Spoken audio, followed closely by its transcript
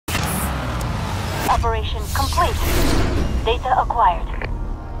Operation complete. Data acquired.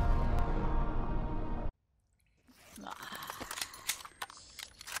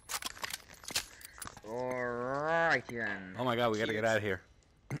 Alright then. Oh my god, we gotta get out of here.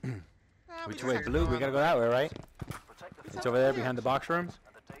 Which way? Blue? We gotta go that way, right? It's over there behind the box rooms?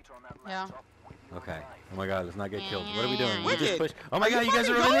 Yeah. Okay. Oh my god, let's not get killed. What are we doing? We Wicked. just push. Oh my god, you guys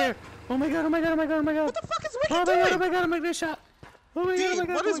are over there! Oh my god, oh my god, oh my god, oh my god. What the fuck is Oh Wicked my doing? god, oh my god, I'm gonna get shot. Oh my god, oh Dean, my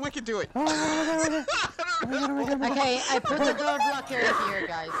god. what oh is my- Wicked doing? Oh my god, oh my god, oh my god. Oh my god, oh my god, oh my god. Okay, I put the door blocker here,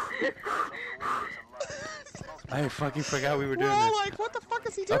 guys. I fucking forgot we were doing We're all this. like, what the fuck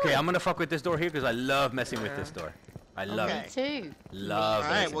is he doing? Okay, I'm gonna fuck with this door here because I love messing with this door. I love Okay. Me it. too. Love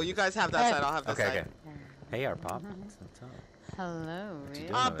All it. right, well, you guys have that side. I'll have this Okay, side. okay. Hey, our pop. What's up? Hello. you Will.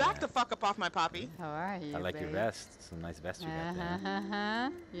 doing? over Back there? the fuck up off my poppy. How are you? I like your babe? vest. It's a nice vest you got there. Uh-huh.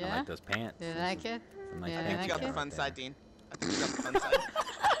 Yeah. I like those pants. You like it? Some nice Yeah, I pants think you got the got fun there. side, Dean. I think you got the fun side.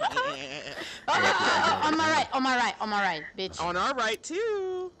 On my right, on my right, on my right, bitch. On our right,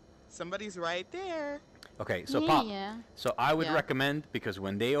 too. Somebody's right there. Okay, so Pop. Yeah. So I would Yeah. recommend, because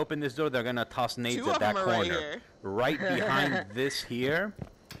when they open this door, they're gonna toss nades Two at of that them are right corner. here. Right behind this here.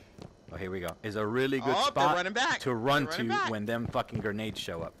 Oh, here we go. Is a really good Oh, they're spot running back. to run They're to running back. when them fucking grenades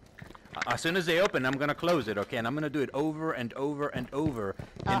show up. As soon as they open, I'm gonna close it, okay? And I'm gonna do it over and over and over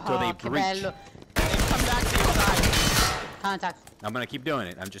until they che breach. bello. And come back to your side. Contact. I'm gonna keep doing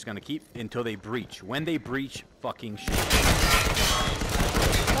it. I'm just gonna keep until they breach. When they breach, fucking shit.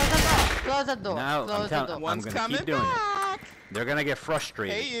 Close the door. Now, Close the I'm door. One's gonna coming keep doing it. back. They're gonna get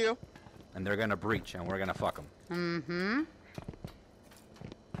frustrated. Hey, you. And they're gonna breach, and we're gonna fuck them. Mm-hmm.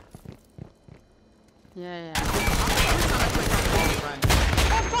 Yeah, yeah.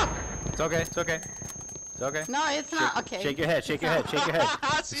 It's okay. It's okay. It's okay. No, it's not okay. Shake your head. Shake your head. Shake your head.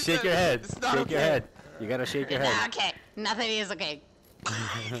 She Shake said your head. it's not Shake your okay. head. You gotta shake your It's head. not okay. Nothing is okay.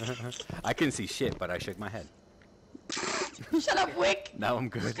 I couldn't see shit, but I shook my head. Shut up, Wick. Now I'm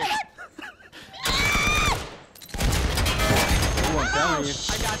good. Ooh, I'm telling you.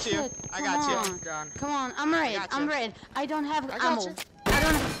 I got you. Shit, I got you. come on. Done. Come on, I'm red. gotcha. I'm red. I don't have got ammo. you.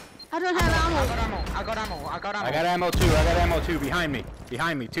 I don't have ammo. I got ammo. I got ammo. I got ammo. I got ammo too. I got ammo too. Behind me.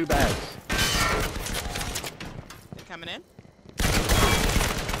 Behind me. 2 bags. They coming in?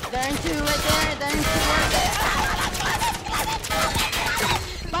 They're in two right there. They're in two right there.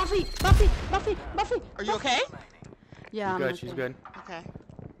 Buffy, Buffy, Buffy, Buffy. Are you okay? Yeah, I'm Good. okay. She's good. Okay.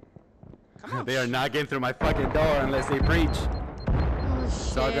 Come on. They are not getting through my fucking door unless they breach. Oh,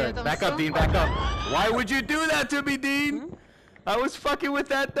 It's all good. shit, I'm Back up, so- Dean. Back up. Why would you do that to me, Dean? I was fucking with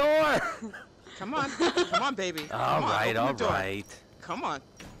that door. Come on. Come on, baby. All Come on, right. open All the door. right. Come on.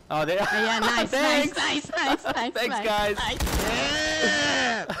 Oh, they. Oh, yeah, nice, Thanks. nice, nice, nice, nice. Thanks, nice, guys. Nice,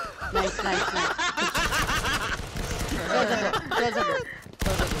 Yeah. nice, nice, nice. Close the door. Close the door.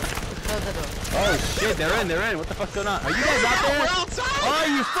 Close the door. Close the door. Oh shit, they're in. They're in. What the fuck's going on? Are you guys out there? We're outside. Oh,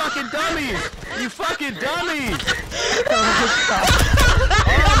 you fucking dummies! You fucking dummies!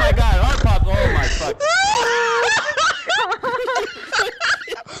 Oh my god, our pop. Oh my fuck.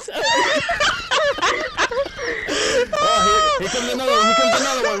 Oh, here comes another one. Here comes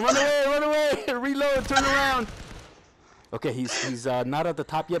another one. Run away, run away. Reload, turn around. Okay, he's not at the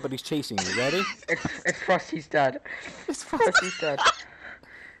top yet, but he's chasing you. Ready? It's Frosty's dad. It's Frosty's dad.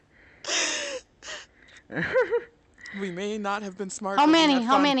 We may not have been smart. How but we many? had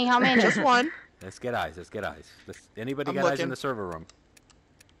How fun. many? How many? Just one. Let's get eyes. Let's get eyes. Anybody I'm got eyes in looking. the server room?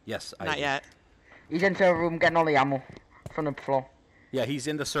 Yes, I Not do. yet. He's into a room getting all the ammo from the floor. Yeah, he's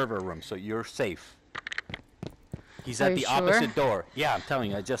in the server room, so you're safe. He's Are at you the sure? opposite door. Yeah, I'm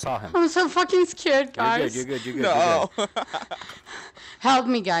telling you, I just saw him. I'm so fucking scared, You're guys. good, you're good, you're good, No. you're good. Help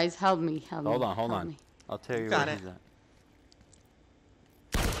me, guys. Help me. Help me. Hold on, hold help on. me. I'll tell you Got where it. he's at.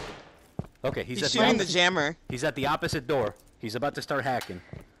 Okay, he's He's at shooting the the jammer. he's at the opposite door. He's about to start hacking.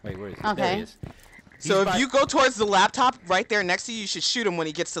 Wait, where is he? There Okay. he is. So He's if by- you go towards the laptop right there next to you, you should shoot him when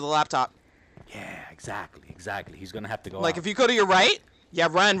he gets to the laptop. Yeah, exactly, exactly. He's gonna have to go Like out. if you go to your right, yeah,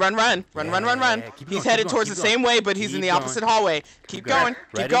 run. Yeah, Keep keep he's going, headed keep towards going, the keep same way, but he's in Keep the going. opposite hallway. Keep going. going.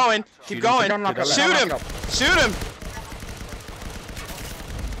 Keep Ready? going. Shoot Keep him going. to the Shoot left. him. Shoot him.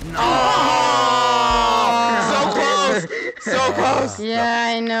 No! So close. So close. Yeah,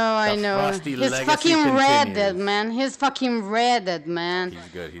 I know, I The know. Frosty He's legacy fucking reded, continues. man. He's fucking reded, man. He's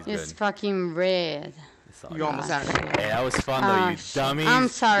good, he's He's good. fucking red. It's all You good. almost had it. Hey, that was fun though, you shit. dummies. I'm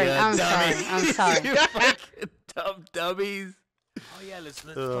sorry, You I'm dummies. sorry, I'm sorry. You fucking dumb dummies. Oh yeah, let's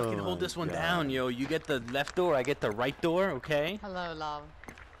fucking hold this one down, yo. You get the left door, I get the right door, okay? Hello, love.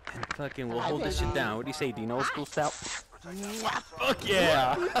 And fucking, we'll Hi, hold this shit baby. down. What do you say, Dean? Old school style? Fuck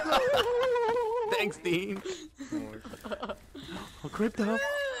yeah! Thanks, Dean. Oh, crypto.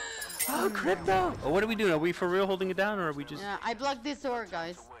 Oh, crypto! Oh, what are we doing? Are we for real holding it down, or are we just? Yeah, I blocked this door,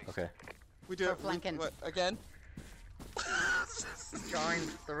 guys. Okay. We do For it. flanking. What, again? Join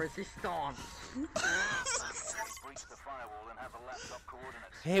the resistance.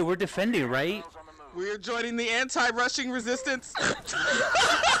 Hey, we're defending, right? We are joining the anti-rushing resistance. Wait,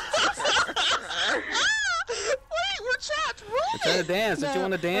 we're trapped. We're trying to dance. Don't you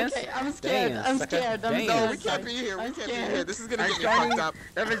want to dance? Okay, I'm scared. Dance, I'm sucker. scared. I'm Dance. No, we scared. can't be here. We I'm can't be scared. here. This is gonna I'm get me joining fucked up.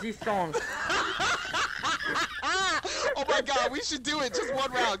 the resistance. Oh my god, we should do it just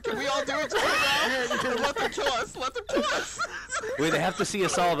one round. Can we all do it just one round? And let them kill us. Let them kill us. Wait, they have to see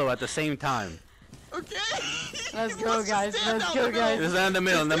us all though at the same time. Okay. Let's go, just guys. stand Let's down go, the middle. guys. It's not in the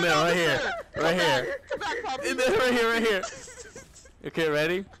middle, Stand right down here, the right center. here. Come back, Poppy. Right here. Okay,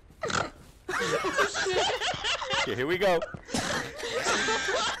 ready? Okay, here we go.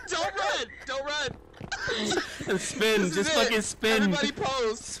 Don't run. Don't run. And spin, This is just it. fucking spin. Everybody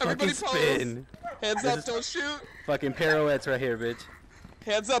pose. Everybody Fucking pose. spin. Hands This up, is- don't shoot. Fucking pirouettes right here, bitch.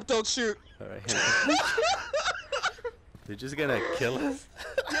 Hands up, don't shoot. Alright. They're just gonna kill us?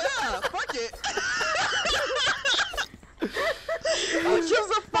 Yeah, fuck it. Who gives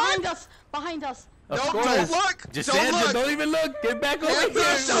a Behind fuck? us! Behind us! Of Don't course. look. Just Don't stand there, look. don't even look. Get back over Hands here.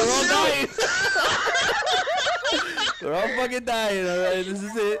 up, don't We're all dying. shoot. We're all fucking dying, alright? This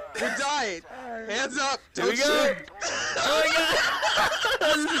is it. We're dying. Hands up. Here Don't we go. shoot. Oh my god.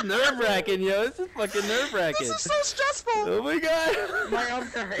 This is nerve wracking, yo. This is fucking nerve wracking. This is so stressful. Oh my god. My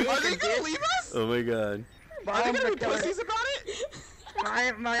arms are Are they aching, gonna dude. leave us? Oh my god. My Are they arms gonna are be killing pussies it. about it?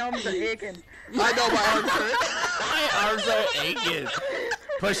 My arms are aching. I know my arms hurt. My arms are aching.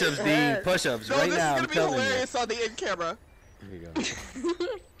 Push-ups, Dean. Push-ups No, right this now. is I'm gonna be telling you. hilarious on the in camera. Here you go.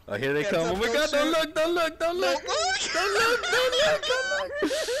 Oh, here they Hands come. up, Oh my don't god, don't shoot. look, don't look, don't No, look. Don't look, don't look, don't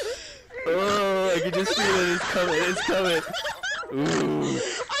look. Oh, I can just feel it. It's coming, it's coming. Ooh,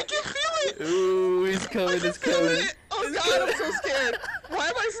 I can feel it. ooh, it's coming, it's Feel coming. it. Oh god, I'm so scared. Why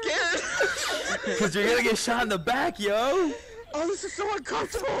am I scared? Because you're gonna get shot in the back, yo. Oh, this is so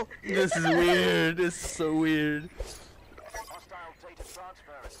uncomfortable. This is weird. This is so weird.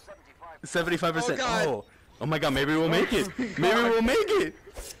 75%. Oh, God. Oh my god, maybe we'll make it. Maybe we'll make it.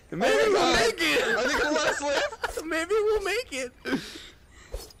 Maybe Oh, we'll God. make it. Are they gonna let us live? Maybe we'll make it.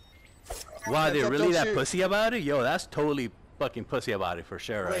 Wow, Hands they're up, really don't that shoot. pussy about it? Yo, that's totally fucking pussy about it for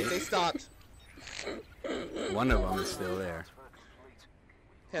sure, Wait, right? they stopped. One of them is still there.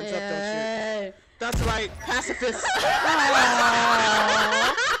 Hands up, don't shoot. Yay. That's right, pacifists.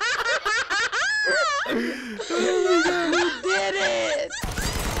 Did it!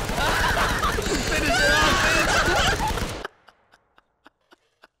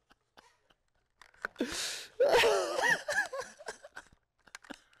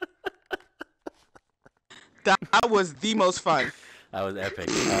 That was the most fun. That was epic.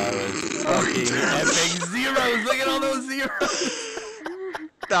 That was fucking epic. Zeros. Look at all those zeros.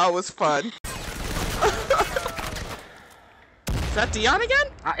 That was fun. Is that Dion again?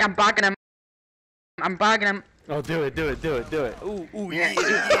 I'm bagging him. I'm bagging him. Oh, do it, do it, do it, do it. Ooh, ooh, Yeah.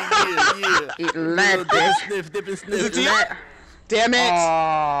 yeah. Eat lead, bitch. Sniff, dip and Is it sniff. Dion? Damn it!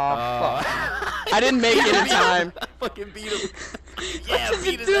 Oh, I didn't make it in time. Fucking beat him. Yeah, is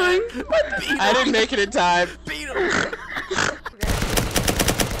beat it his doing? ass. Beat him. I didn't make it in time. Beat him.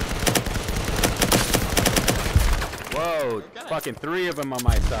 Whoa, fucking 3 of them on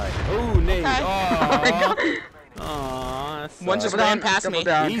my side. Ooh, nade. Okay. Aww. Aww. One just sucks. ran past me. Double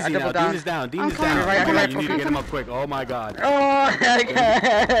down. Easy I now. double Dean down. is down. Dean is coming. down. Right, Come right, on, you need to get him up quick. Oh my god. Oh,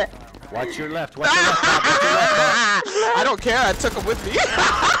 okay. Watch your left. Watch your left. Pop. Watch your left. Pop. I don't care, I took him with me.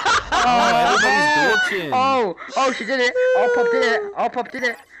 Oh, everybody's glitching. Oh, she did it. All pop did it. All pop did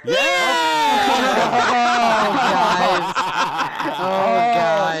it. Yeah! Oh,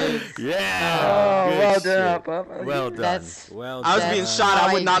 guys. Yeah! Oh, Good well shit. done, Pop. Well done. That's- Well I was done. being shot,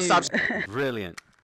 I would not Dude. stop. Brilliant.